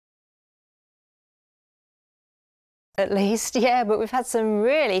At least, yeah, but we've had some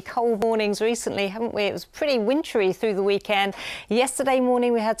really cold mornings recently, haven't we? It was pretty wintry through the weekend. Yesterday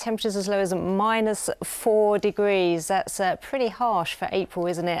morning we had temperatures as low as -4 degrees. That's pretty harsh for April,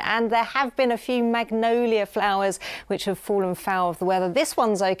 isn't it? And there have been a few magnolia flowers which have fallen foul of the weather. This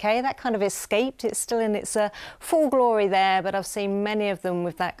one's okay, that kind of escaped. It's still in its full glory there, but I've seen many of them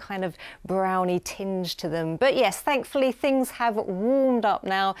with that kind of browny tinge to them. But yes, thankfully things have warmed up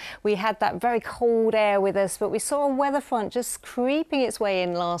now. We had that very cold air with us, but we saw a weather front just creeping its way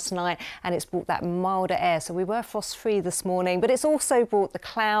in last night, and it's brought that milder air, so we were frost free this morning, but it's also brought the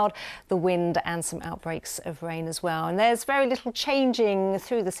cloud, the wind and some outbreaks of rain as well. And there's very little changing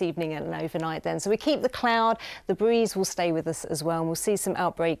through this evening and overnight then, so we keep the cloud, the breeze will stay with us as well, and we'll see some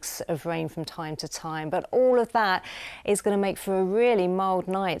outbreaks of rain from time to time, but all of that is going to make for a really mild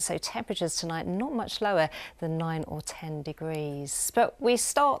night, so temperatures tonight not much lower than 9 or 10 degrees. But we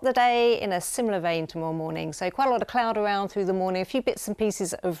start the day in a similar vein tomorrow morning, so quite a lot of cloud around through the morning, a few bits and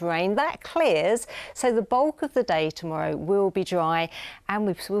pieces of rain. That clears, so the bulk of the day tomorrow will be dry, and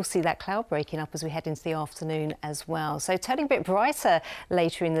we will see that cloud breaking up as we head into the afternoon as well. So turning a bit brighter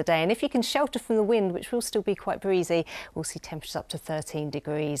later in the day, and if you can shelter from the wind, which will still be quite breezy, we'll see temperatures up to 13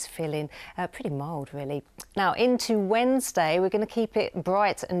 degrees, feeling pretty mild really. Now into Wednesday, we're going to keep it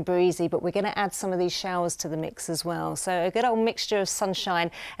bright and breezy, but we're going to add some of these showers to the mix as well. So a good old mixture of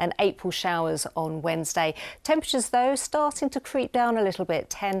sunshine and April showers on Wednesday. Temperatures though starting to creep down a little bit,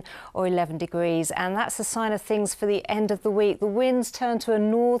 10 or 11 degrees, and that's a sign of things for the end of the week. The winds turn to a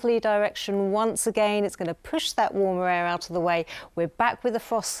northerly direction once again. It's going to push that warmer air out of the way. We're back with the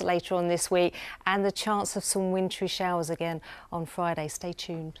frost later on this week and the chance of some wintry showers again on Friday. Stay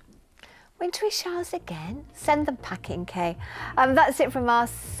tuned. Wintry showers again? Send them packing, Kaye. That's it from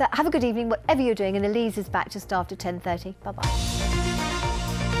us. Have a good evening, whatever you're doing, and Elise is back just after 10:30. Bye-bye.